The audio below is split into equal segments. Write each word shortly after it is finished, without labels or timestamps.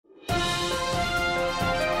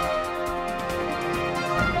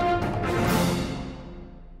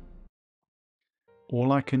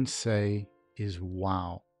All I can say is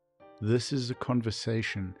wow. This is a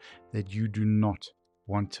conversation that you do not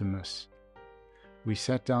want to miss. We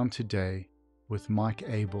sat down today with Mike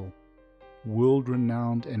Abel,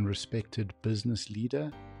 world-renowned and respected business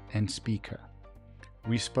leader and speaker.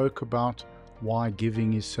 We spoke about why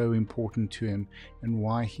giving is so important to him and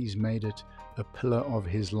why he's made it a pillar of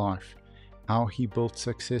his life, how he built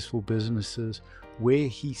successful businesses, where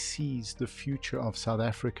he sees the future of South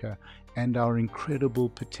Africa and our incredible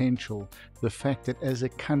potential, the fact that as a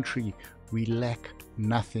country we lack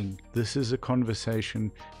nothing. This is a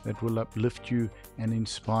conversation that will uplift you and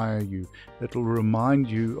inspire you, that will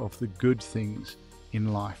remind you of the good things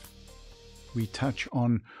in life. We touch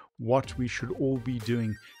on what we should all be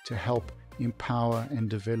doing to help empower and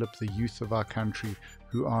develop the youth of our country,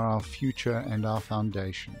 who are our future and our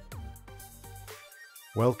foundation.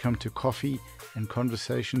 Welcome to Coffee and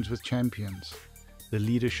Conversations with Champions, the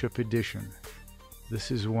Leadership Edition.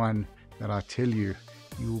 This is one that I tell you,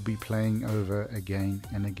 you will be playing over again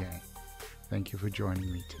and again. Thank you for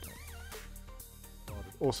joining me today.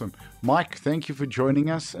 Awesome. Mike, thank you for joining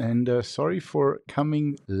us, and sorry for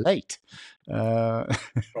coming late.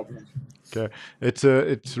 Problem. Okay. It's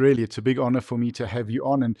a big honor for me to have you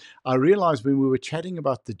on. And I realized when we were chatting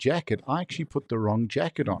about the jacket, I actually put the wrong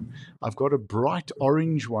jacket on. I've got a bright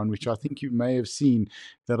orange one, which I think you may have seen,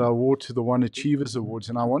 that I wore to the One Achievers Awards.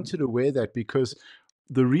 And I wanted to wear that because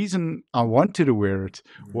the reason I wanted to wear it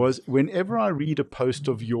was whenever I read a post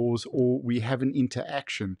of yours or we have an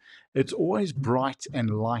interaction, it's always bright and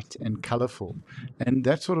light and colorful. And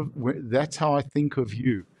that's how I think of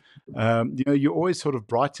you. You always sort of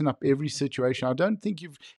brighten up every situation. I don't think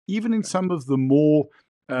you've, even in some of the more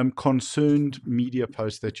concerned media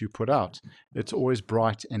posts that you put out, it's always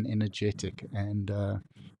bright and energetic, and I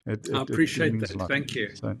appreciate that. lot. Thank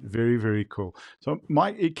you. So very, very cool. So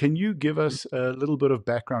Mike, can you give us a little bit of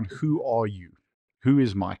background? Who are you? Who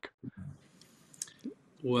is Mike?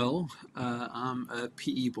 Well, I'm a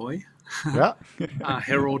PE boy, Yeah. a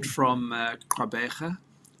herald from Quebec,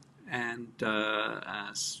 and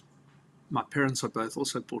my parents are both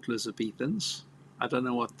also Port Elizabethans. I don't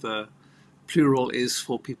know what the plural is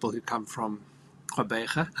for people who come from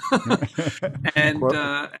Quebec. and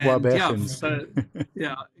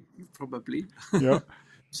yeah, probably. Yeah.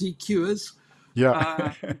 GQers.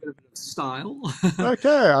 Yeah. A bit of style.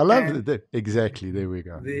 Okay, I love it. Exactly. There we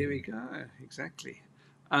go. There we go. Exactly.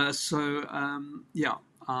 I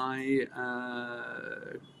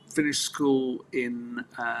finished school in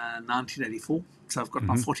 1984. So I've got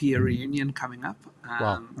my 40-year reunion coming up.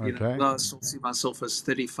 Wow. Okay. I still see myself as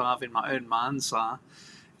 35 in my own mind's eye.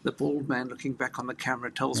 The bald man looking back on the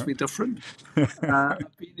camera tells me different.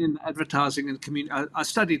 I've been in advertising and community. I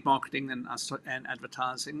studied marketing and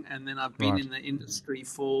advertising, and then I've been in the industry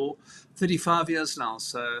for 35 years now.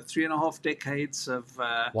 So 3.5 decades of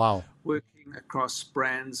working across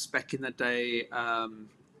brands. Back in the day,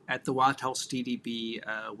 at the White House TDB,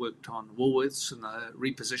 worked on Woolworths and the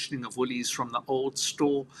repositioning of Woolies from the old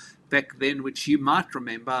store back then, which you might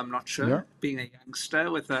remember, I'm not sure, being a youngster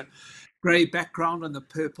with a grey background and the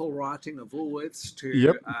purple writing of Woolworths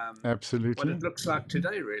to absolutely what it looks like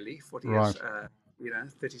today, really, 40 years,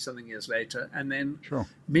 30-something years later. And then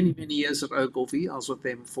many, many years at Ogilvy. I was with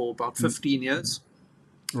them for about 15 years.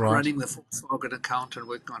 Running the Volkswagen account and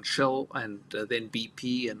working on Shell and then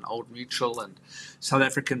BP and Old Mutual and South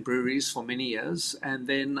African breweries for many years. And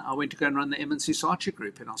then I went to go and run the M&C Saatchi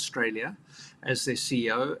Group in Australia as their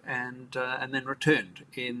CEO, and then returned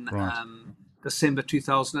in December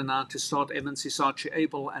 2009 to start M&C Saatchi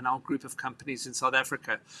Abel and our group of companies in South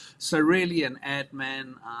Africa. So really an ad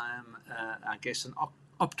man. I'm, I guess, an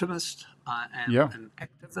optimist. I am an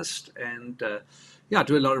activist, and I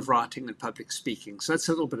do a lot of writing and public speaking. So that's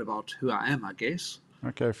a little bit about who I am, I guess.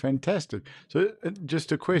 Okay, fantastic. So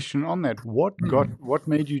just a question on that. What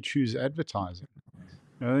made you choose advertising?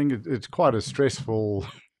 I think it's quite a stressful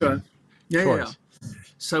choice. Yeah.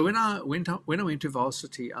 So when I went to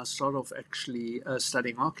varsity, I started off actually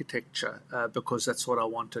studying architecture because that's what I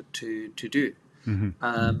wanted to do.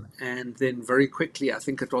 And then very quickly, I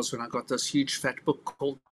think it was when I got this huge fat book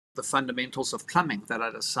called The Fundamentals of Plumbing that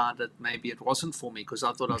I decided maybe it wasn't for me, because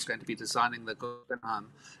I thought I was going to be designing the Guggenheim,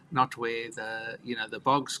 not where the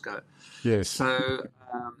bogs go. Yes. So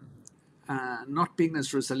not being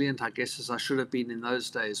as resilient, I guess, as I should have been in those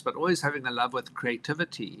days, but always having a love with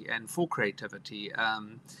creativity and for creativity.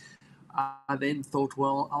 I then thought,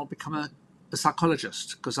 well, I'll become a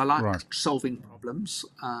psychologist because I like solving problems.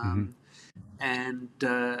 And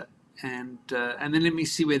then let me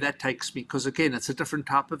see where that takes me, because again, it's a different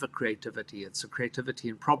type of a creativity. It's a creativity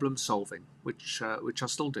in problem solving, which I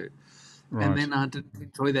still do. And then I didn't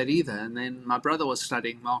enjoy that either. And then my brother was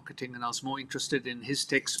studying marketing, and I was more interested in his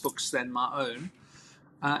textbooks than my own.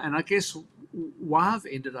 And I guess why I've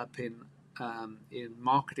ended up in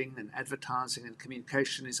marketing and advertising and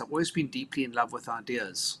communication is I've always been deeply in love with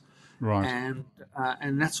ideas. Right.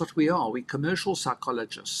 And that's what we are. We're commercial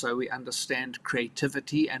psychologists. So we understand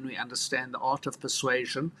creativity, and we understand the art of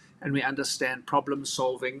persuasion, and we understand problem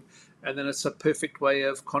solving. And then it's a perfect way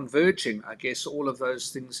of converging, I guess, all of those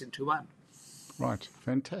things into one. Right.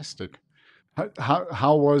 Fantastic.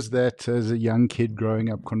 How was that as a young kid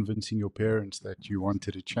growing up, convincing your parents that you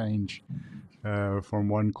wanted to change from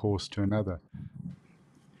one course to another?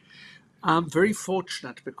 I'm very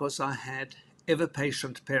fortunate because I had ever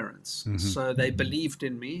patient parents. So they believed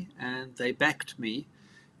in me and they backed me,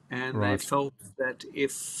 and they felt that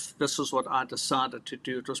if this was what I decided to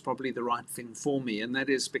do, it was probably the right thing for me. And that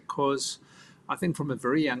is because I think from a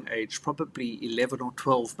very young age, probably 11 or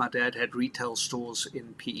 12, my dad had retail stores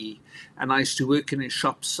in PE. And I used to work in his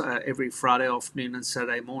shops every Friday afternoon and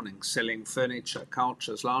Saturday morning, selling furniture,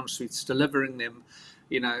 couches, lounge suites, delivering them,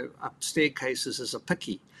 up staircases as a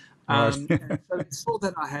picky. And so they saw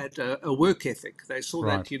that I had a work ethic. They saw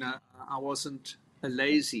that, I wasn't a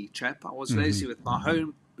lazy chap. I was lazy with my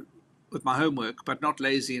homework, but not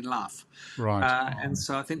lazy in life. And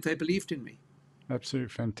so I think they believed in me. Absolutely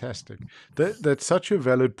fantastic. That's such a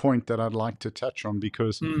valid point that I'd like to touch on,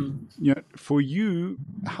 because for you,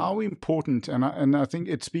 how important, and I think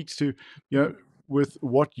it speaks to with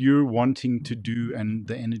what you're wanting to do and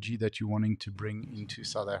the energy that you're wanting to bring into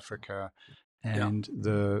South Africa, and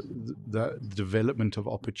the development of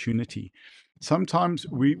opportunity. Sometimes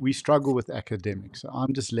we struggle with academics.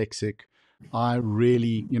 I'm dyslexic. I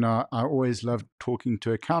really, I always love talking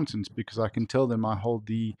to accountants because I can tell them I hold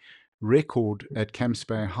the record at Camps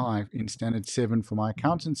Bay High in Standard 7 for my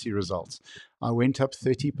accountancy results. I went up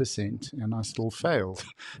 30% and I still failed.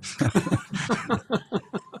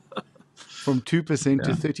 From 2% to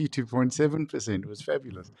 32.7%. It was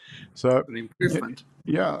fabulous. So an improvement.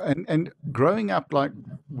 And growing up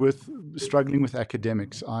with struggling with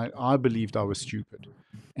academics, I believed I was stupid.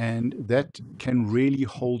 And that can really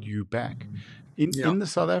hold you back. In the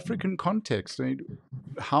South African context,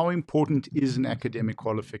 how important is an academic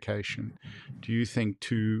qualification, do you think,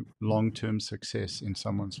 to long-term success in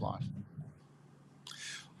someone's life?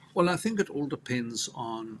 Well, I think it all depends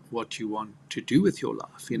on what you want to do with your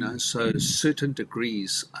life, So certain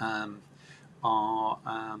degrees are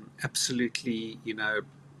absolutely,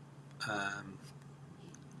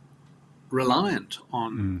 reliant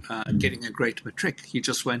on getting a great matric. You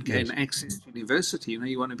just won't gain access to university.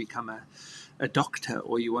 You want to become a doctor,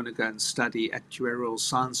 or you want to go and study actuarial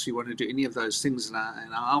science, you want to do any of those things. And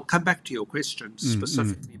I'll come back to your question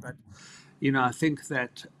specifically, but, I think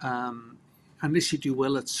that unless you do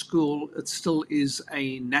well at school, it still is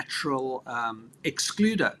a natural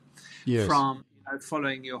excluder from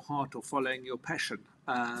following your heart or following your passion,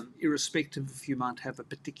 irrespective if you might have a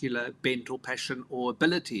particular bent or passion or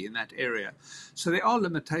ability in that area. So there are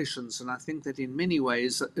limitations, and I think that in many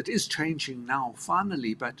ways it is changing now,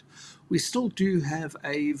 finally, but we still do have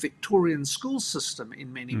a Victorian school system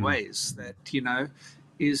in many ways that,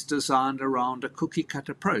 is designed around a cookie-cut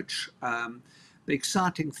approach. The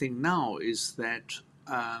exciting thing now is that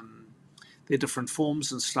there are different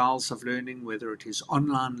forms and styles of learning, whether it is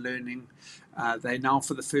online learning. They now,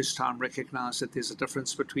 for the first time, recognize that there's a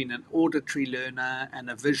difference between an auditory learner and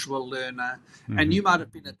a visual learner. And you might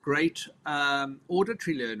have been a great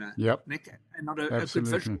auditory learner, Nick, and not a good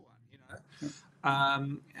visual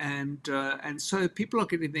one. And so people are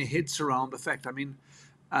getting their heads around the fact.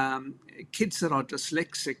 Kids that are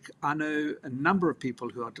dyslexic, I know a number of people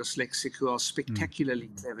who are dyslexic who are spectacularly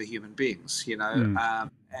clever human beings,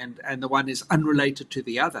 and the one is unrelated to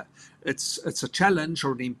the other. It's a challenge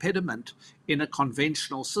or an impediment in a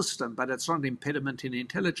conventional system, but it's not an impediment in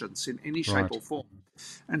intelligence in any shape or form.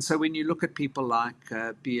 And so when you look at people like,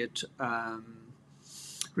 be it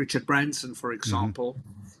Richard Branson, for example,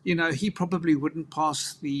 he probably wouldn't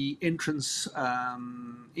pass the entrance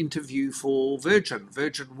interview for Virgin.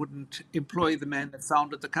 Virgin wouldn't employ the man that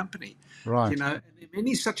founded the company. And there are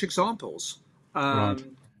many such examples.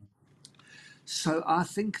 So I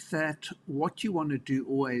think that what you want to do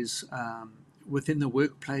always within the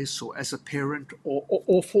workplace or as a parent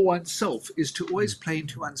or for oneself is to always play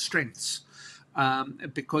into one's strengths.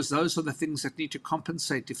 Because those are the things that need to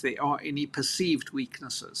compensate if there are any perceived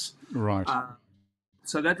weaknesses.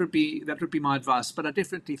 So that would be my advice. But I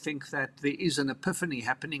definitely think that there is an epiphany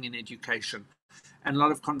happening in education, and a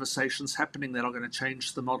lot of conversations happening that are going to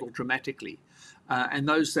change the model dramatically. And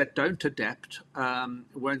those that don't adapt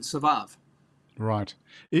won't survive. Right.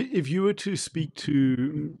 If you were to speak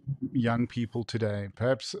to young people today,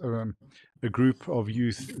 perhaps a group of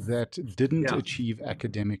youth that didn't achieve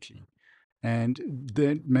academically, and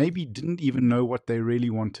that maybe didn't even know what they really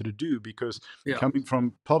wanted to do, because coming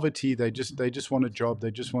from poverty, they just want a job, they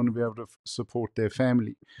just want to be able to support their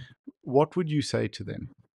family. What would you say to them?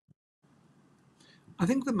 I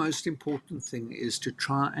think the most important thing is to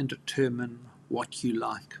try and determine what you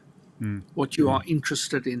like, what you are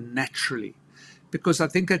interested in naturally, because I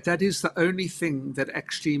think that is the only thing that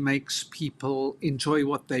actually makes people enjoy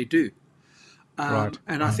what they do. Right.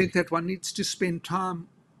 And I think that one needs to spend time,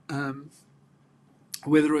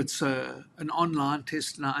 whether it's an online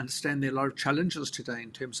test, and I understand there are a lot of challenges today in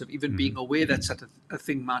terms of even being aware that such a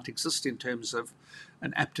thing might exist in terms of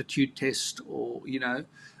an aptitude test, or,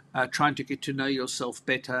 trying to get to know yourself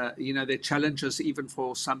better. There are challenges even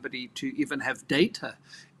for somebody to even have data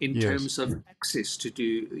in terms of access to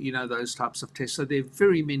do, those types of tests. So there are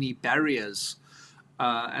very many barriers.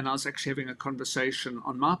 And I was actually having a conversation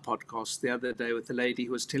on my podcast the other day with a lady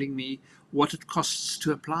who was telling me what it costs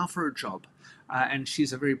to apply for a job. And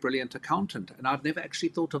she's a very brilliant accountant. And I'd never actually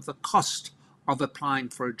thought of the cost of applying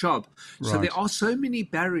for a job. So there are so many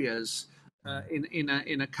barriers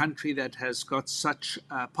in a country that has got such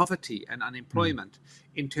poverty and unemployment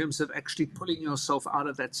in terms of actually pulling yourself out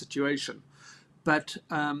of that situation. But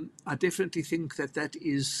I definitely think that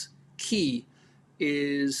is key.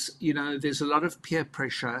 Is, there's a lot of peer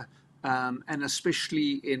pressure, and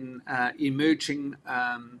especially in emerging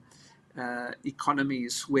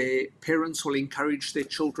economies where parents will encourage their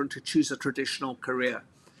children to choose a traditional career.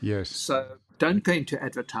 Yes. So don't go into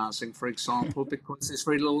advertising, for example, because there's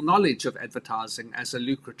very little knowledge of advertising as a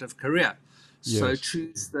lucrative career. So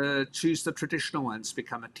choose the traditional ones.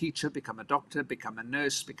 Become a teacher, become a doctor, become a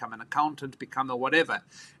nurse, become an accountant, become a whatever.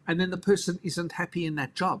 And then the person isn't happy in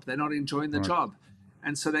that job. They're not enjoying the job.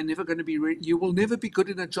 And so they're never going to be, you will never be good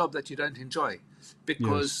in a job that you don't enjoy,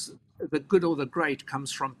 because the good or the great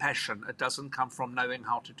comes from passion. It doesn't come from knowing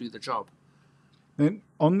how to do the job. And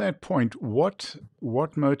on that point, what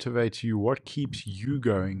motivates you? What keeps you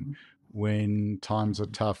going when times are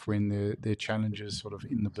tough, when there are challenges sort of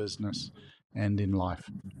in the business and in life?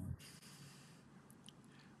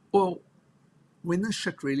 Well, when the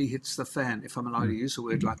shit really hits the fan, if I'm allowed to use a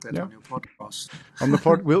word like that on your podcast. On the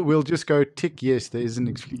pod, we'll just go tick yes, there is an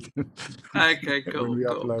expletive. Okay, cool. When we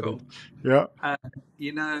upload cool. it.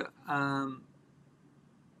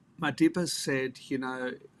 Madiba said,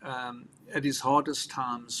 at his hardest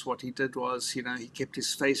times, what he did was, he kept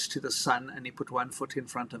his face to the sun and he put one foot in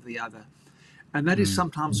front of the other. And that is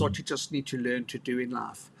sometimes what you just need to learn to do in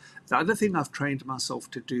life. The other thing I've trained myself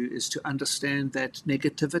to do is to understand that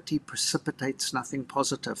negativity precipitates nothing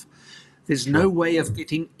positive. There's no way of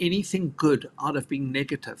getting anything good out of being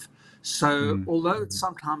negative. So although it's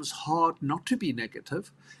sometimes hard not to be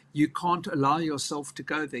negative, you can't allow yourself to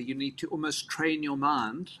go there. You need to almost train your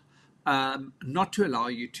mind not to allow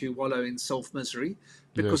you to wallow in self-misery,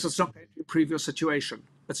 because it's not going to improve your situation.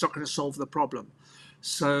 It's not going to solve the problem.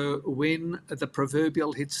 So when the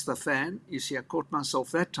proverbial hits the fan, you see, I caught myself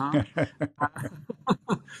that time.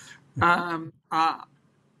 I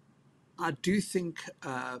do think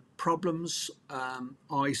problems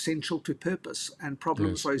are essential to purpose, and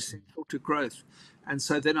problems are essential to growth. And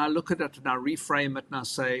so then I look at it and I reframe it and I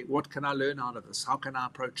say, what can I learn out of this? How can I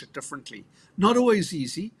approach it differently? Not always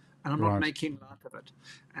easy, and I'm not making light of it.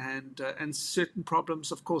 And certain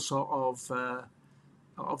problems, of course, are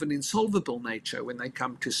of an insolvable nature when they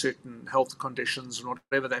come to certain health conditions and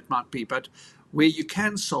whatever that might be. But where you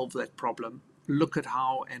can solve that problem, look at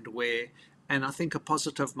how and where. And I think a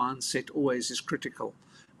positive mindset always is critical.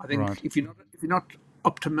 I think if you're not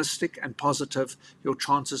optimistic and positive, your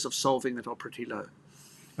chances of solving it are pretty low.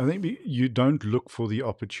 I think you don't look for the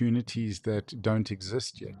opportunities that don't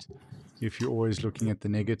exist yet. If you're always looking at the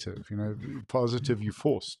negative, positive, you're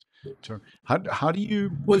forced to. How do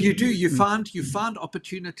you? Well, you do. You find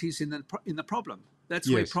opportunities in the problem. That's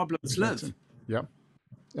where problems live. Yeah,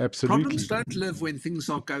 absolutely. Problems don't live when things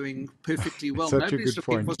are going perfectly well. Such Nobody's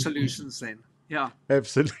looking for point. solutions then. Yeah,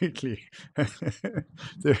 absolutely.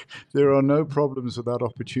 there are no problems without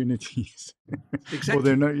opportunities.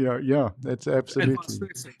 Exactly. Or that's absolutely. And vice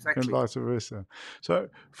versa, exactly. And vice versa. So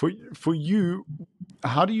for you,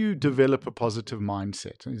 how do you develop a positive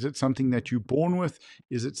mindset? Is it something that you're born with?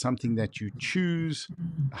 Is it something that you choose?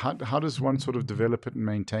 How does one sort of develop it and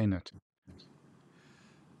maintain it?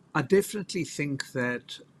 I definitely think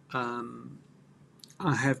that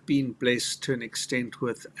I have been blessed to an extent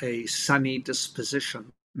with a sunny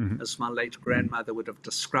disposition, as my late grandmother would have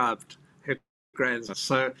described her grandson.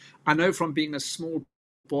 So I know from being a small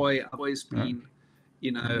boy, I've always been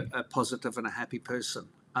a positive and a happy person.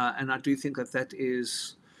 And I do think that that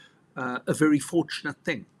is a very fortunate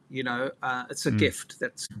thing. It's a gift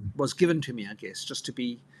that was given to me, I guess, just to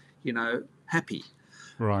be, happy.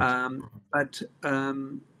 Right. But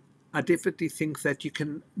I definitely think that you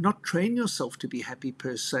can not train yourself to be happy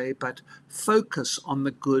per se, but focus on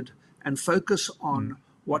the good and focus on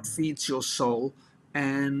what feeds your soul,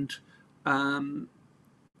 and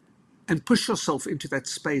push yourself into that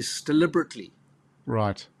space deliberately.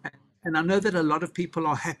 Right. And I know that a lot of people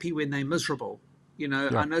are happy when they're miserable.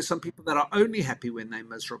 I know some people that are only happy when they're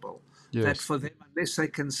miserable. Yes. That for them, unless they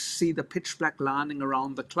can see the pitch black lining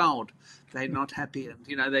around the cloud, they're not happy. And,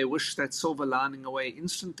 they wish that silver lining away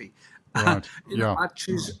instantly. Right. I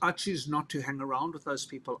choose not to hang around with those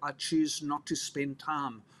people. I choose not to spend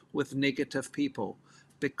time with negative people,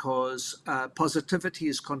 because positivity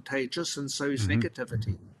is contagious, and so is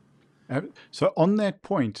negativity. So on that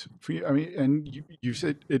point, for you, I mean, and you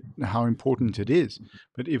said how important it is,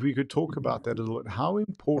 but if we could talk about that a little bit, how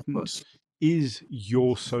important is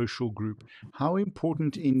your social group? How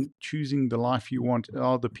important in choosing the life you want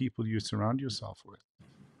are the people you surround yourself with?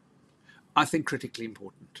 I think critically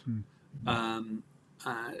important.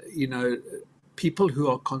 People who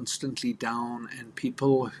are constantly down, and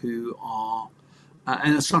people who are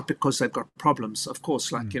and it's not because they've got problems, of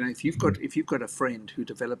course. Like, if you've got a friend who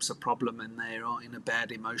develops a problem and they are in a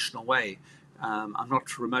bad emotional way, I'm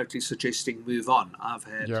not remotely suggesting move on. I've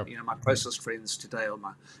had, my closest friends today, or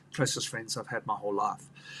my closest friends I've had my whole life.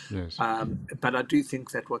 Yes. But I do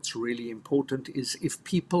think that what's really important is if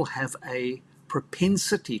people have a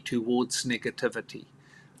propensity towards negativity,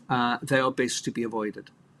 they are best to be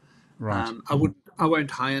avoided. Right. I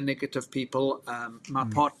won't hire negative people. My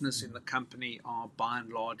partners in the company are by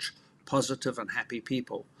and large positive and happy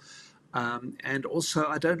people. And also,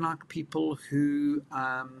 I don't like people who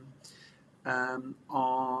are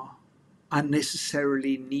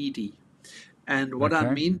unnecessarily needy. And what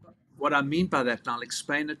I mean by that, and I'll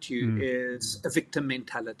explain it to you, is a victim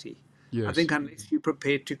mentality. Yes. I think unless you're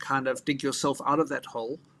prepared to kind of dig yourself out of that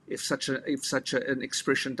hole, if such an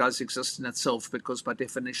expression does exist in itself, because by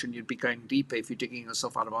definition you'd be going deeper if you're digging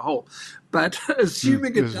yourself out of a hole. But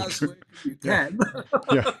assuming it does work, you can.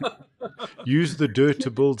 Use the dirt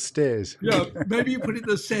to build stairs. Maybe you put in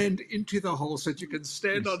the sand into the hole so that you can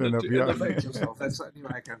stand on it to elevate yourself. That's the only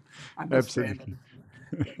way I can understand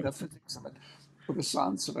the physics of it, or the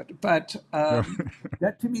science of it. But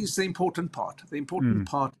that to me is the important part. The important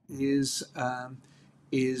part is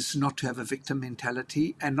not to have a victim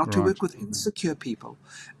mentality, and not to work with insecure people.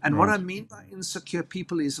 And what I mean by insecure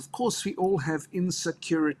people is, of course, we all have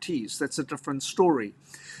insecurities. That's a different story.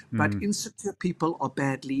 But insecure people are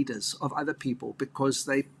bad leaders of other people, because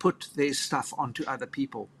they put their stuff onto other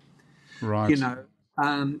people. Right.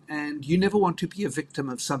 And you never want to be a victim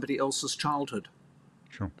of somebody else's childhood.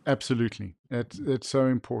 Sure. Absolutely. That's so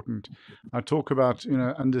important. I talk about,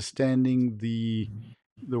 understanding the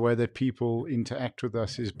way that people interact with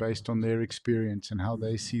us is based on their experience and how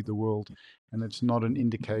they see the world, and it's not an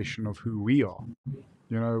indication of who we are.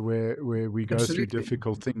 Where we go through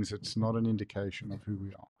difficult things, it's not an indication of who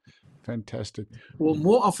we are. Fantastic. Well,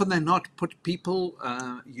 more often than not, people,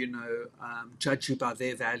 judge you by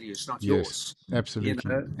their values, not yours. Absolutely.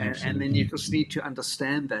 And then you just need to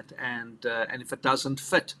understand that, and if it doesn't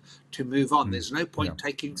fit, to move on. There's no point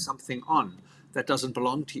taking something on that doesn't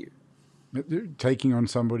belong to you. Taking on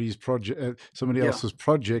somebody's project, somebody else's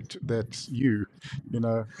project, that's you,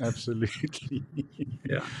 absolutely.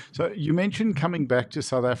 So you mentioned coming back to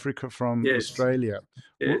South Africa from Australia.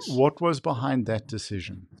 Yes. What was behind that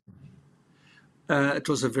decision? It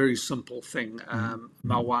was a very simple thing.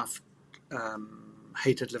 My wife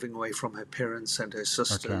hated living away from her parents and her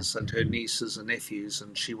sisters and her nieces and nephews,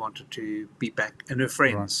 and she wanted to be back, and her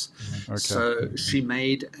friends. So she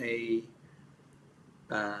made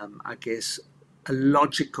I guess, a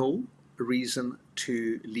logical reason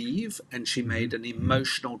to leave, and she made an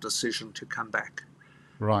emotional decision to come back.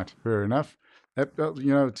 Right, fair enough.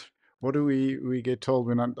 What do we get told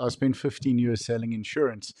when I spent 15 years selling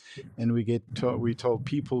insurance, and we told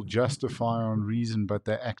people justify on reason, but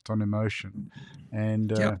they act on emotion,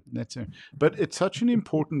 and that's it. But it's such an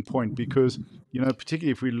important point, because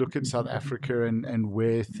particularly if we look at South Africa and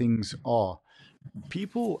where things are,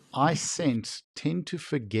 people, I sense, tend to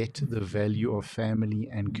forget the value of family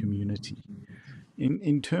and community.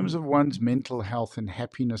 In terms of one's mental health and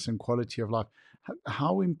happiness and quality of life,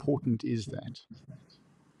 how important is that?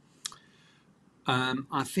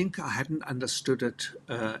 I think I hadn't understood it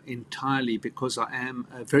entirely, because I am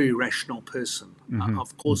a very rational person.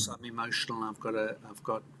 Of course, I'm emotional. I've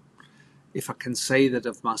got if I can say that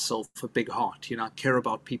of myself, a big heart. I care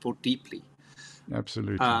about people deeply.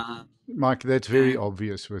 Absolutely. Mike, that's very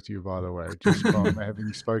obvious with you, by the way, just from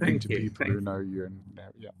having spoken to people who know you. And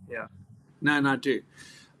yeah. No, I do.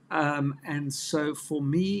 And so for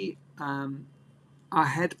me, I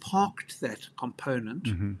had parked that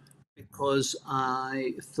component because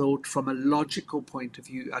I thought, from a logical point of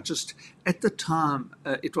view, at the time,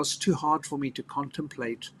 it was too hard for me to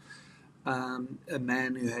contemplate a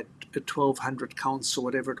man who had 1,200 counts or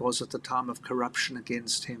whatever it was at the time of corruption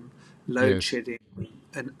against him, load shedding,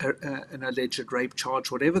 an alleged rape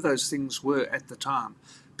charge, whatever those things were at the time,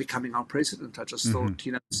 becoming our president. I just thought,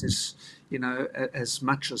 this is, as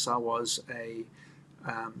much as I was a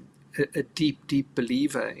deep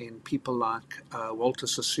believer in people like Walter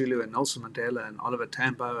Sisulu and Nelson Mandela and Oliver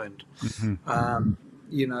Tambo and,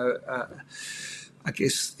 I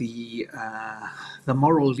guess the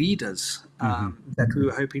moral leaders that we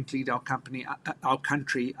were hoping to lead our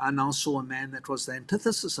country. I now saw a man that was the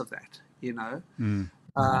antithesis of that.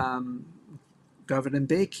 Govan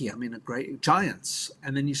Mbeki, I mean, a great giants,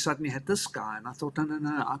 and then you suddenly had this guy, and I thought, no,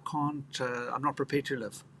 I can't. I'm not prepared to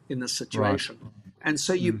live in this situation. Right. And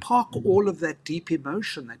so you park all of that deep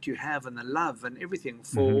emotion that you have and the love and everything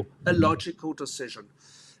for a logical decision.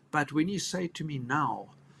 But when you say to me now,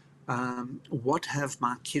 what have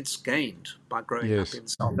my kids gained by growing up in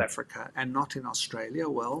South Africa and not in Australia?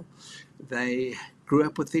 Well, they grew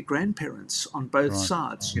up with their grandparents on both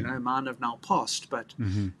sides. Mine have now passed, but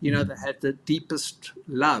they had the deepest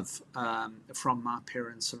love from my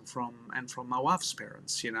parents and from my wife's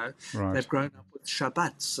parents. They've grown up with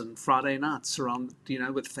Shabbats and Friday nights around,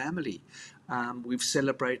 with family. We've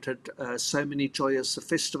celebrated so many joyous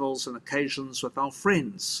festivals and occasions with our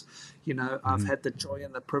friends. I've had the joy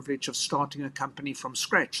and the privilege of starting a company from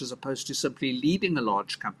scratch as opposed to simply leading a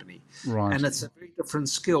large company. Right. And it's a very different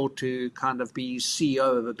skill to kind of be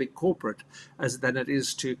CEO of a big corporate than it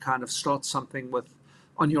is to kind of start something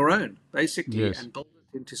on your own, basically, and build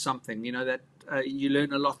it into something, that you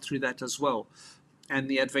learn a lot through that as well. And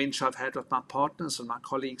the adventure I've had with my partners and my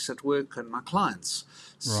colleagues at work and my clients.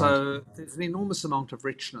 Right. So there's an enormous amount of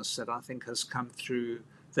richness that I think has come through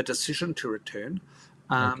the decision to return.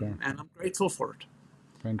 And I'm grateful for it.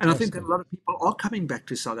 Fantastic. And I think that a lot of people are coming back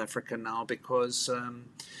to South Africa now because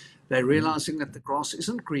they're realizing that the grass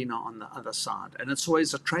isn't greener on the other side. And it's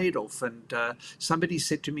always a trade-off. And somebody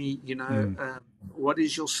said to me, what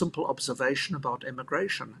is your simple observation about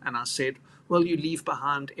immigration? And I said, well, you leave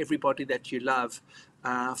behind everybody that you love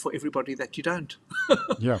for everybody that you don't.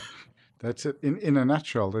 Yeah. That's it. In a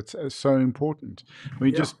nutshell, that's so important. I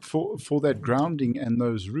mean, just for that grounding and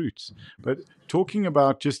those roots. But talking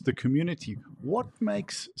about just the community, what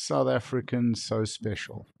makes South Africans so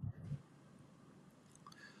special?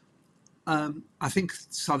 I think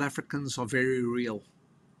South Africans are very real.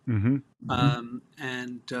 And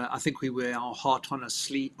I think we wear our heart on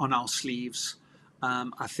our sleeves.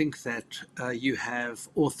 I think that you have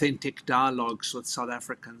authentic dialogues with South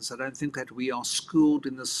Africans. I don't think that we are schooled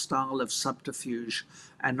in the style of subterfuge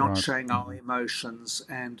and not showing our emotions.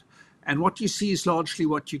 And what you see is largely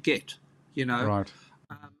what you get, Right.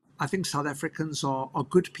 I think South Africans are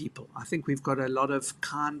good people. I think we've got a lot of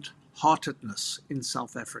kind-heartedness in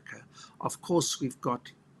South Africa. Of course, we've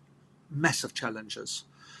got massive challenges.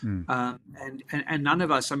 And none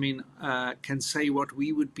of us, can say what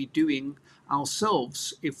we would be doing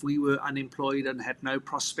ourselves if we were unemployed and had no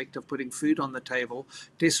prospect of putting food on the table.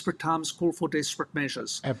 Desperate times call for desperate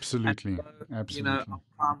measures. Absolutely. So, absolutely.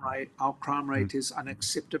 Our crime rate is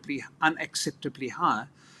unacceptably high.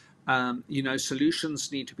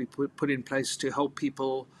 Solutions need to be put in place to help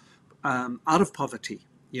people out of poverty.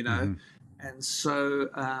 And so.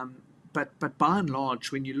 But by and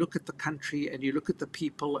large, when you look at the country and you look at the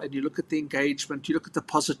people and you look at the engagement, you look at the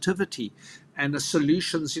positivity and the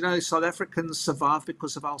solutions, South Africans survive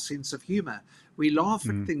because of our sense of humor. We laugh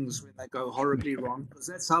at things when they go horribly wrong because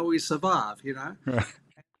that's how we survive,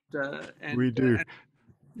 And we do.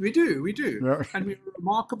 We do. Yeah. And we're a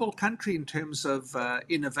remarkable country in terms of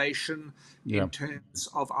innovation, in terms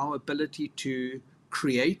of our ability to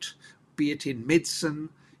create, be it in medicine,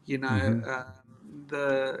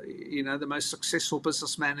 the most successful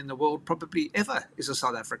businessman in the world probably ever is a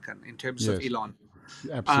South African in terms of Elon.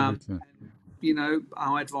 Absolutely.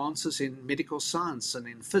 Our advances in medical science and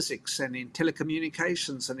in physics and in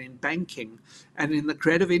telecommunications and in banking and in the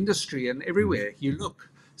creative industry and everywhere you look,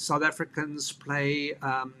 South Africans play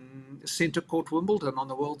centre court Wimbledon on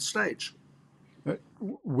the world stage.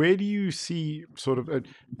 Where do you see sort of,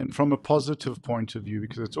 and from a positive point of view,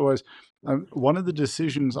 because it's always, one of the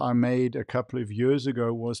decisions I made a couple of years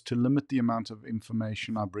ago was to limit the amount of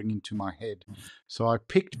information I bring into my head. So I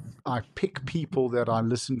pick people that I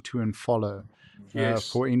listen to and follow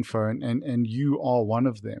for info, and you are one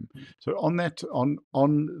of them. So on that, on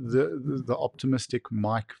the optimistic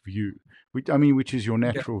Mike view, which is your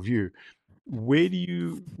natural view, where do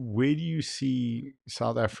you see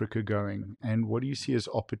South Africa going, and what do you see as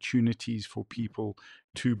opportunities for people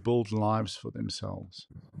to build lives for themselves?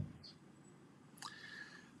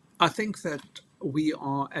 I think that we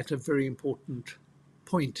are at a very important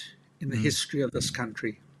point in the history of this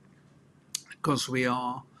country, because we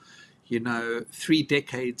are, 3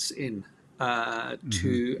 decades in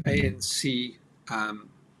to ANC.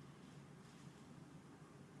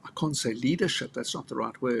 I can't say leadership, that's not the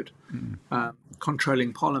right word.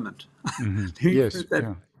 Controlling Parliament. Yes,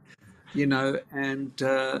 that,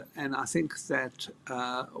 and I think that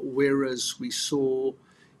whereas we saw,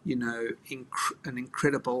 an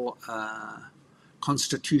incredible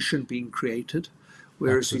constitution being created,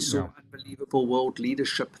 whereas we saw unbelievable world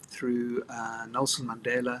leadership through Nelson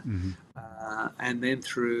Mandela, and then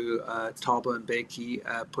through Thabo Mbeki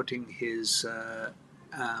putting his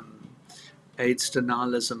AIDS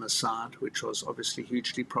denialism aside, which was obviously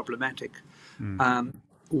hugely problematic.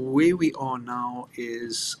 Where we are now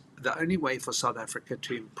is the only way for South Africa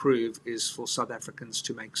to improve is for South Africans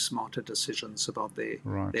to make smarter decisions about their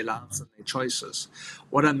lives and their choices.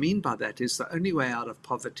 What I mean by that is the only way out of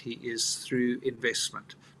poverty is through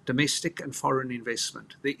investment, domestic and foreign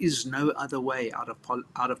investment. There is no other way out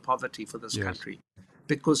of poverty for this country,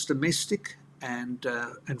 because domestic and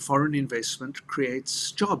foreign investment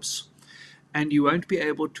creates jobs. And you won't be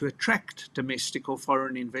able to attract domestic or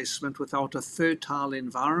foreign investment without a fertile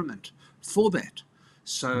environment for that.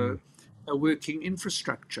 So a working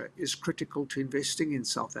infrastructure is critical to investing in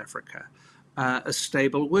South Africa. A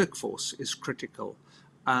stable workforce is critical.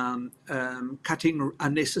 Cutting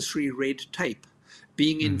unnecessary red tape,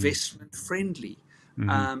 being investment friendly,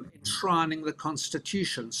 enshrining the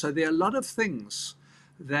Constitution. So there are a lot of things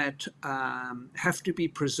that have to be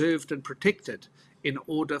preserved and protected in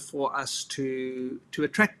order for us to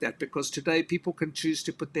attract that, because today people can choose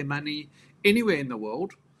to put their money anywhere in the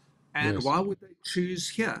world. And why would they choose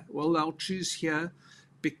here? Well, they'll choose here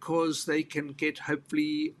because they can get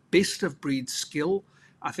hopefully best of breed skill.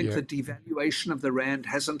 I think the devaluation of the rand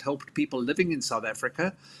hasn't helped people living in South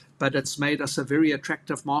Africa, but it's made us a very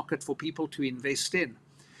attractive market for people to invest in.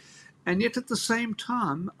 And yet at the same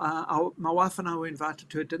time, my wife and I were invited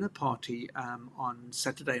to a dinner party on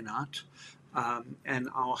Saturday night. And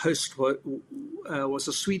our host was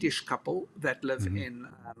a Swedish couple that live in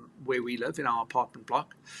where we live, in our apartment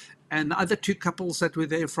block. And the other 2 couples that were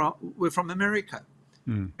there were from America.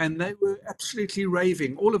 And they were absolutely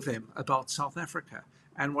raving, all of them, about South Africa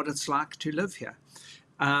and what it's like to live here.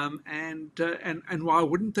 And why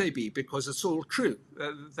wouldn't they be? Because it's all true.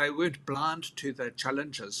 They weren't blind to the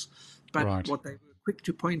challenges. But what they were quick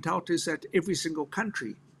to point out is that every single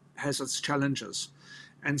country has its challenges.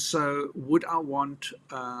 And so would I want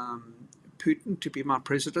Putin to be my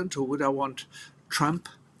president, or would I want Trump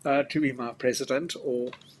to be my president,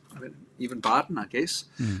 or even Biden, I guess?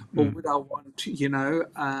 Or would I want,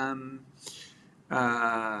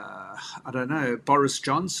 I don't know, Boris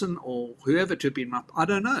Johnson or whoever to be my, I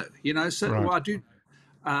don't know, well, I do.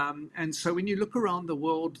 And so when you look around the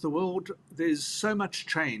world, there's so much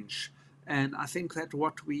change. And I think that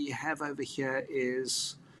what we have over here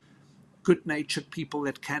is good-natured people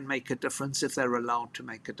that can make a difference if they're allowed to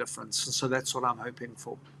make a difference. And so that's what I'm hoping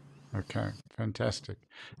for. Okay, fantastic.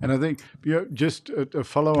 And I think just a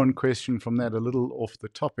follow-on question from that, a little off the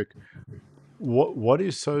topic. What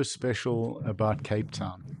is so special about Cape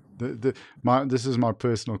Town? This is my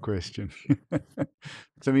personal question.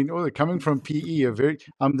 So, I mean, coming from PE,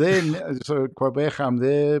 I'm there. So Kwabecha, I'm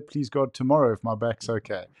there. Please God, tomorrow if my back's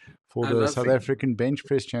okay, for the South African Bench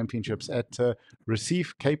Press Championships at Cape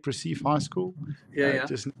Recife High School.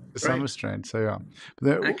 Just the Summer Strand. So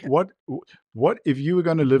what if you were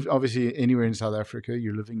going to live, obviously anywhere in South Africa,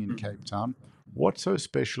 you're living in Cape Town. What's so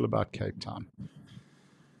special about Cape Town?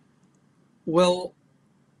 Well,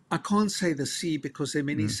 I can't say the sea, because there are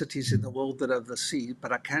many cities in the world that have the sea,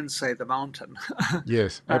 but I can say the mountain.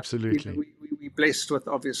 Yes, absolutely. We're blessed with,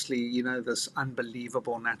 obviously, this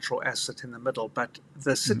unbelievable natural asset in the middle, but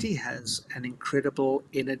the city has an incredible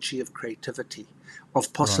energy of creativity,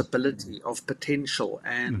 of possibility, of potential,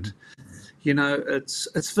 and,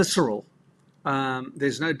 it's visceral.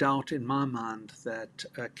 There's no doubt in my mind that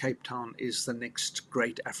Cape Town is the next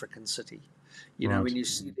great African city. You know, when you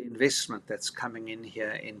see the investment that's coming in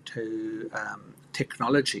here into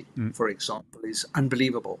technology, for example, is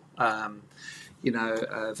unbelievable.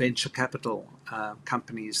 Venture capital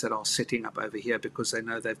companies that are setting up over here because they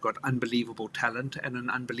know they've got unbelievable talent and an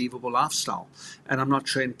unbelievable lifestyle. And I'm not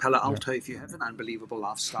sure in Palo Alto if you have an unbelievable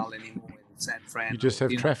lifestyle anymore in San Fran. You just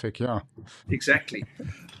have traffic, Exactly.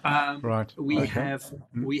 Right. We have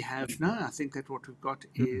no. I think that what we've got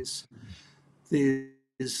is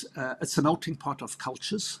it's a melting pot of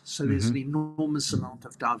cultures. So there's an enormous amount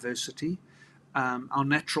of diversity. Our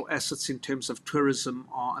natural assets in terms of tourism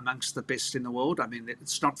are amongst the best in the world. I mean,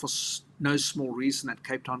 it's not for no small reason that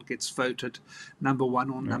Cape Town gets voted number 1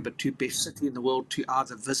 or number 2 best city in the world to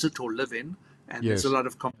either visit or live in. And there's a lot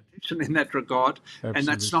of competition in that regard. Absolutely. And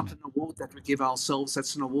that's not an award that we give ourselves.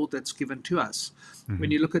 That's an award that's given to us. When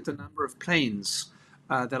you look at the number of planes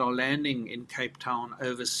that are landing in Cape Town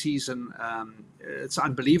over season, it's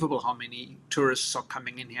unbelievable how many tourists are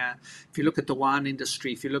coming in here. If you look at the wine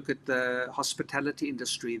industry, if you look at the hospitality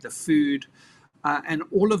industry, the food, and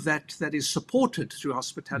all of that is supported through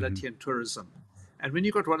hospitality and tourism. And when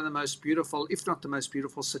you've got one of the most beautiful, if not the most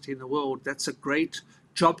beautiful city in the world, that's a great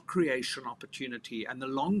job creation opportunity. And the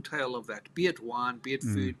long tail of that, be it wine, be it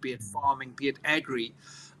food, be it farming, be it agri.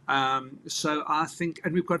 So I think,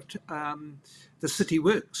 and we've got the city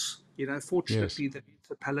works. Fortunately, the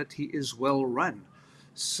municipality is well run.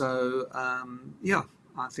 So,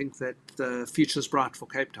 I think that the future's bright for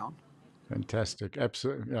Cape Town. Fantastic.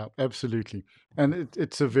 Absolutely. And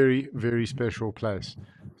it's a very, very special place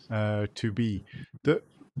to be.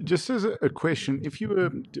 Just as a question, if you were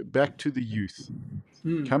back to the youth,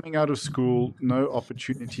 coming out of school, no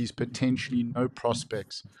opportunities, potentially no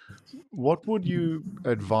prospects, what would you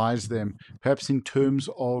advise them, perhaps in terms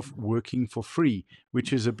of working for free,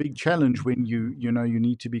 which is a big challenge when you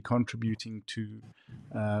need to be contributing to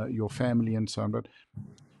your family and so on, but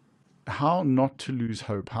how not to lose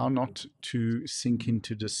hope, how not to sink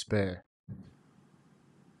into despair?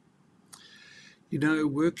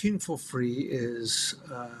 Working for free is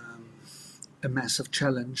a massive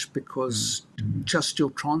challenge because just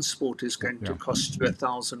your transport is going to cost you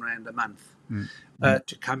R1,000 a month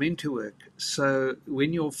to come into work. So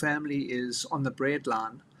when your family is on the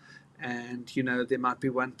breadline, and there might be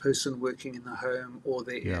one person working in the home, or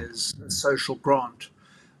there is a social grant,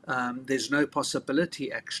 there's no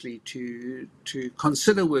possibility actually to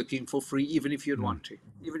consider working for free, even if you'd want to,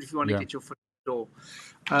 even if you want to get your foot in the door.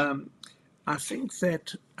 I think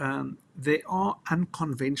that there are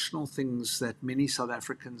unconventional things that many South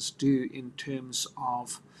Africans do in terms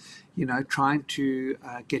of, trying to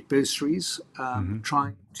get bursaries,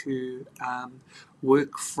 trying to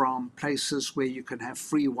work from places where you can have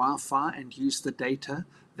free Wi-Fi and use the data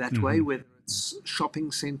that way, whether it's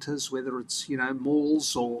shopping centers, whether it's,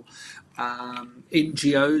 malls or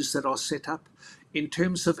NGOs that are set up, in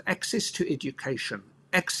terms of access to education,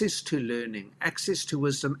 access to learning, access to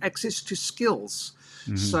wisdom, access to skills.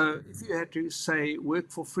 So if you had to say work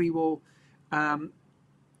for free, well,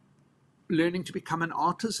 learning to become an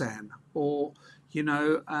artisan, or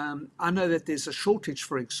I know that there's a shortage,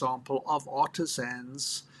 for example, of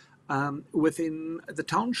artisans within the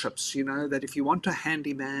townships. That if you want a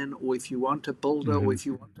handyman, or if you want a builder, or if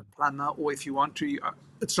you want a plumber, or if you want to,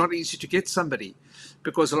 it's not easy to get somebody,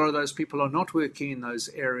 because a lot of those people are not working in those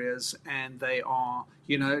areas, and they are,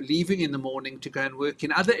 leaving in the morning to go and work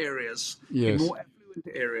in other areas, in more affluent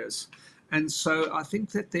areas. And so I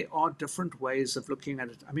think that there are different ways of looking at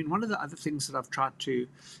it. I mean, one of the other things that I've tried to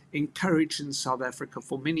encourage in South Africa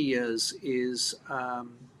for many years is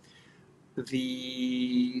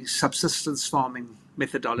the subsistence farming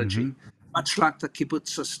methodology, much like the kibbutz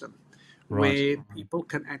system, where people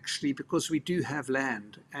can actually, because we do have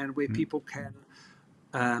land, and where people can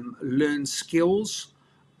learn skills,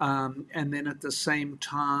 and then at the same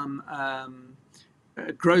time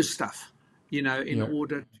grow stuff, in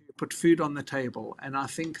order to put food on the table. And I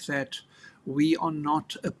think that we are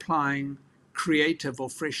not applying creative or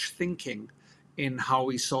fresh thinking in how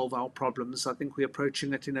we solve our problems. I think we're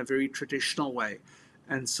approaching it in a very traditional way.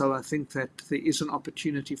 And so I think that there is an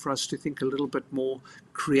opportunity for us to think a little bit more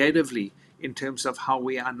creatively in terms of how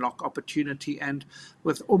we unlock opportunity. And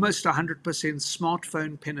with almost 100%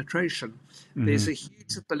 smartphone penetration, there's a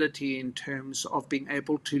huge ability in terms of being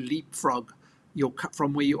able to leapfrog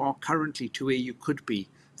from where you are currently to where you could be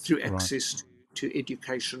through access to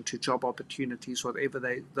education, to job opportunities, whatever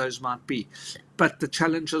those might be. But the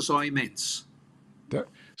challenges are immense.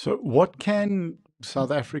 So what can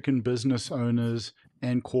South African business owners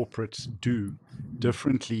and corporates do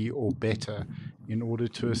differently or better in order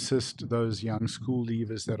to assist those young school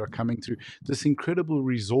leavers that are coming through. This incredible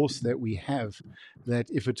resource that we have, that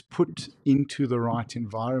if it's put into the right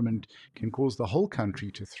environment, can cause the whole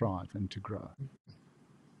country to thrive and to grow.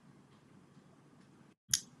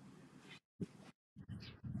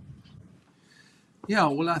 Yeah,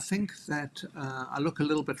 well, I think that I look a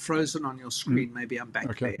little bit frozen on your screen. Maybe I'm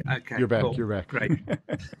back there. Okay, you're back. cool. You're back. Great.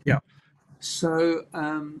 Yeah. So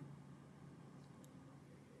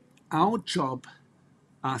our job,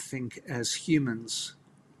 I think, as humans,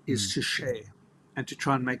 is to share and to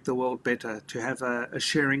try and make the world better, to have a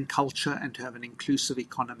sharing culture and to have an inclusive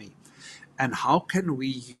economy. And how can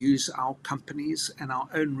we use our companies and our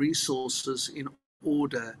own resources in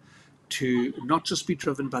order to not just be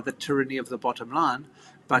driven by the tyranny of the bottom line,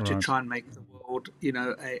 but to try and make the world,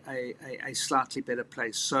 a slightly better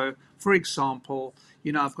place. So, for example,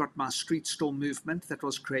 I've got my street store movement that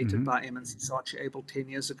was created by M&C Saatchi Abel 10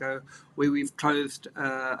 years ago, where we've clothed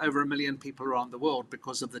over 1 million people around the world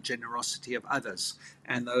because of the generosity of others.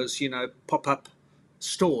 And those, pop-up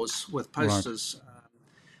stores with posters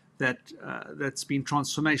that's been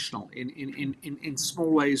transformational in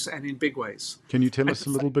small ways and in big ways. Can you tell us a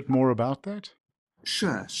little bit more about that?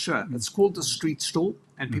 Sure. It's called The Street Store,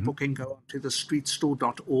 and people can go to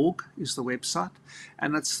thestreetstore.org is the website,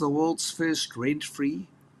 and it's the world's first rent-free,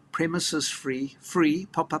 premises-free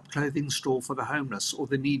pop-up clothing store for the homeless or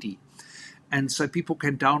the needy. And so people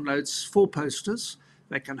can download 4 posters.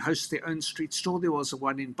 They can host their own street store. There was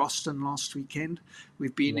one in Boston last weekend.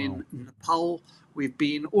 We've been in Nepal. We've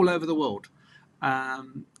been all over the world.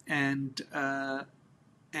 And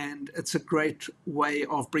it's a great way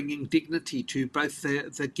of bringing dignity to both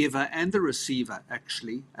the giver and the receiver,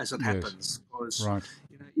 actually, as it happens. Because,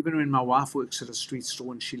 even when my wife works at a street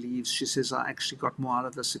store and she leaves, she says, I actually got more out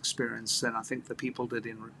of this experience than I think the people did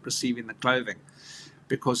in receiving the clothing,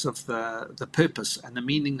 because of the purpose and the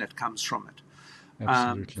meaning that comes from it.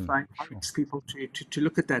 Absolutely. So I encourage people to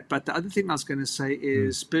look at that. But the other thing I was going to say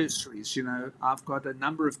is bursaries. I've got a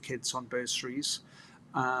number of kids on bursaries,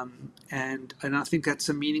 and I think that's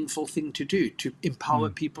a meaningful thing to do, to empower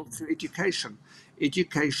people through education.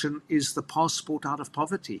 Education is the passport out of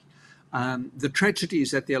poverty. The tragedy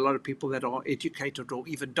is that there are a lot of people that are educated, or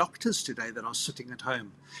even doctors today, that are sitting at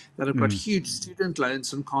home, that have got huge student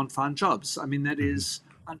loans and can't find jobs. I mean, that is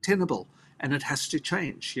untenable, and it has to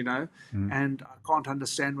change, And I can't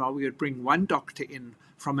understand why we would bring one doctor in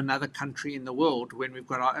from another country in the world when we've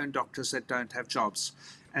got our own doctors that don't have jobs.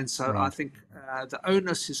 And so I think the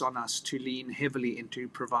onus is on us to lean heavily into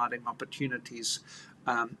providing opportunities,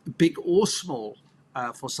 big or small,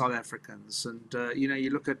 for South Africans. And, you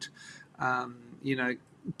look at,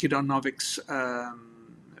 Gideon Novik's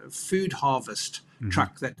food harvest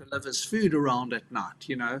truck that delivers food around at night,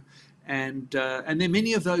 And there are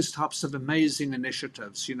many of those types of amazing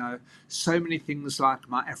initiatives, so many things like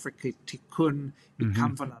My Africa Tikkun,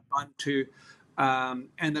 Ikamvala Bantu,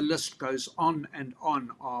 and the list goes on and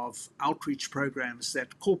on of outreach programs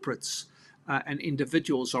that corporates and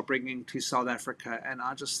individuals are bringing to South Africa. And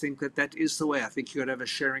I just think that is the way. I think you've got to have a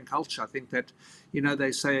sharing culture. I think that,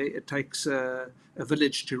 they say it takes a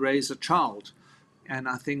village to raise a child. And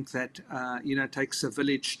I think that, it takes a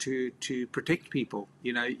village to protect people.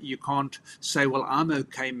 You can't say, well, I'm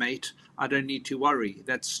okay, mate, I don't need to worry.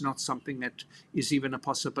 That's not something that is even a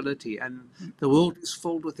possibility. And the world is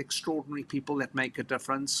filled with extraordinary people that make a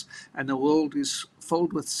difference. And the world is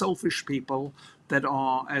filled with selfish people that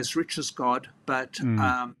are as rich as God, but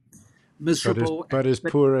miserable. But as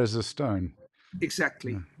poor as a stone.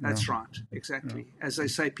 Exactly. That's right. Exactly. As they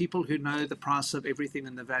say, people who know the price of everything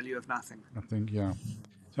and the value of nothing. Nothing,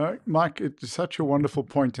 So, Mike, it's such a wonderful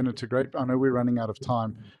point, and it's a great, I know we're running out of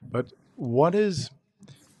time, but what is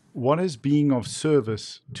being of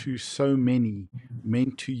service to so many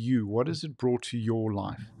meant to you? What has it brought to your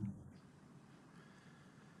life?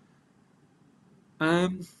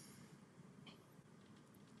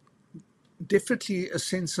 Definitely a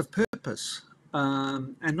sense of purpose,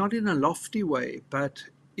 and not in a lofty way, but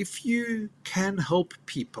if you can help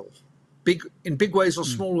people, in big ways or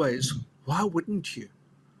small ways, why wouldn't you?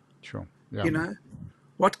 Sure. Yeah.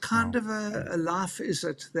 What kind of a life is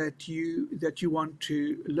it that you want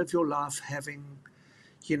to live your life having,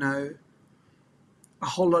 a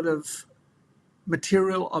whole lot of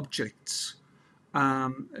material objects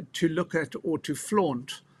to look at or to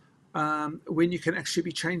flaunt, when you can actually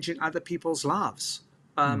be changing other people's lives?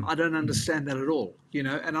 I don't understand that at all,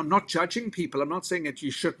 and I'm not judging people. I'm not saying that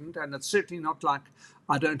you shouldn't, and it's certainly not like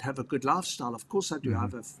I don't have a good lifestyle. Of course I do. I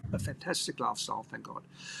have a fantastic lifestyle, thank God.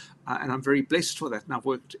 And I'm very blessed for that, and I've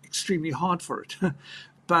worked extremely hard for it.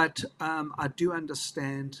 But I do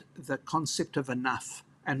understand the concept of enough,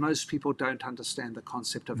 and most people don't understand the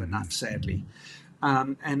concept of enough, sadly.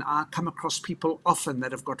 And I come across people often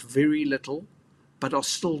that have got very little, but are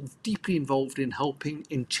still deeply involved in helping,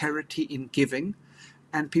 in charity, in giving,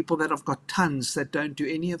 and people that have got tons that don't do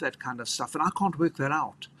any of that kind of stuff. And I can't work that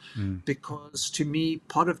out because to me,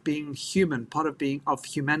 part of being human, part of being of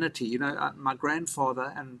humanity, you know, my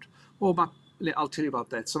grandfather I'll tell you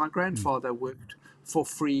about that. So my grandfather worked for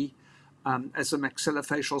free as a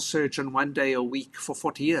maxillofacial surgeon 1 day a week for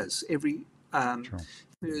 40 years. Every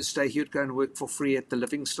Thursday, he would go and work for free at the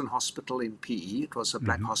Livingston Hospital in PE. It was a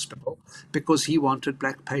black hospital because he wanted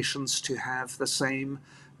black patients to have the same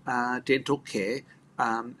dental care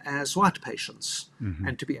as white patients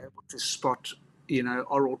and to be able to spot, you know,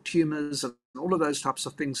 oral tumors and all of those types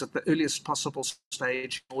of things at the earliest possible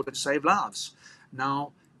stage in order to save lives.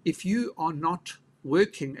 Now, if you are not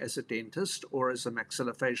working as a dentist or as a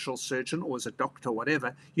maxillofacial surgeon or as a doctor,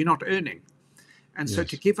 whatever, you're not earning. And so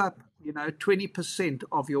to give up, you know, 20%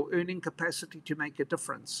 of your earning capacity to make a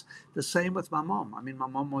difference. The same with my mom. I mean, my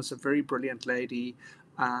mom was a very brilliant lady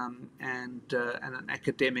and an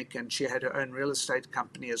academic, and she had her own real estate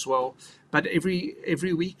company as well. But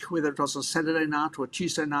every week, whether it was on Saturday night or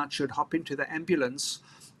Tuesday night, she would hop into the ambulance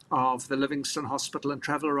of the Livingston Hospital and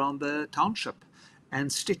travel around the township and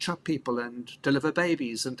stitch up people and deliver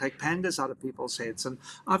babies and take pangas out of people's heads. And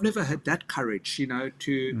I've never had that courage, you know,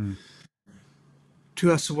 to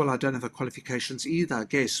us. Well, I don't have the qualifications either, I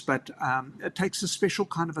guess, but it takes a special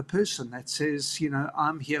kind of a person that says, you know,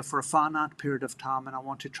 I'm here for a finite period of time and I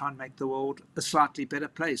want to try and make the world a slightly better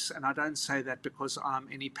place. And I don't say that because I'm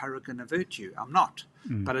any paragon of virtue. I'm not.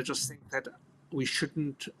 But I just think that we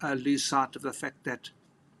shouldn't lose sight of the fact that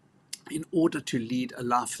in order to lead a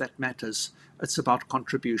life that matters, it's about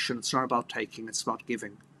contribution. It's not about taking, it's about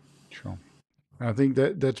giving. Sure. I think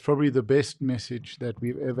that's probably the best message that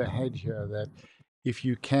we've ever had here, that if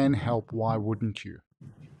you can help, why wouldn't you?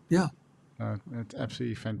 Yeah. That's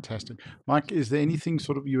absolutely fantastic. Mike, is there anything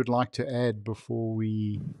sort of you would like to add before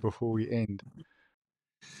we end?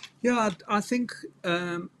 Yeah, I think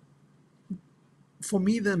for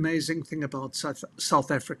me, the amazing thing about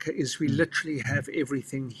South Africa is we literally have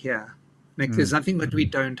everything here. Like, there's nothing that we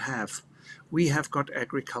don't have. We have got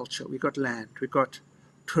agriculture, we've got land, we've got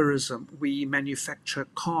tourism, we manufacture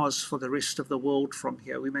cars for the rest of the world from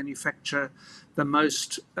here. We manufacture the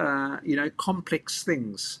most, complex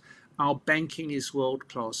things. Our banking is world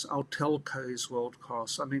class. Our telco is world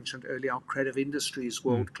class. I mentioned earlier, our creative industry is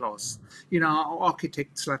world class. You know, our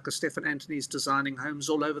architects like Stefan Anthony is designing homes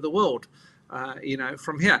all over the world.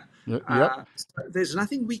 From here. There's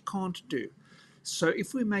nothing we can't do. So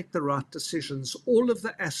if we make the right decisions, all of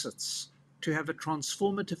the assets to have a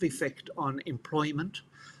transformative effect on employment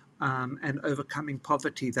and overcoming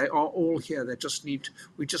poverty, they are all here.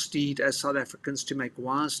 We just need as South Africans to make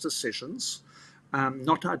wise decisions,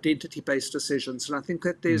 not identity-based decisions. And I think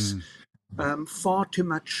that there's far too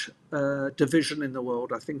much division in the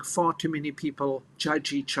world. I think far too many people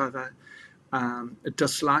judge each other,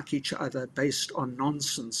 dislike each other based on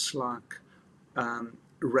nonsense like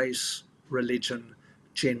race, religion,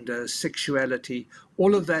 gender, sexuality.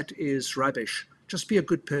 All of that is rubbish. Just be a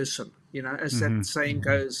good person. You know, as that saying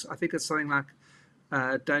goes, I think it's something like,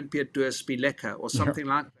 don't be a durs, be lekker, or something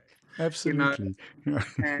like that. Absolutely. You know?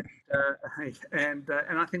 And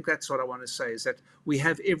I think that's what I want to say, is that we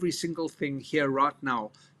have every single thing here right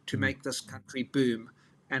now to make this country boom.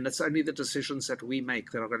 And it's only the decisions that we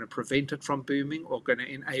make that are going to prevent it from booming or going to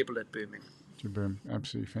enable it booming. To boom.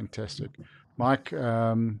 Absolutely fantastic. Mike,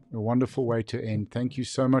 a wonderful way to end. Thank you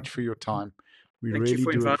so much for your time. We really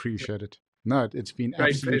do appreciate it. No, it's been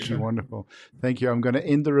absolutely wonderful. Thank you. I'm going to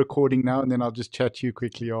end the recording now, and then I'll just chat to you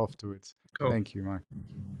quickly afterwards. Cool. Thank you, Mike.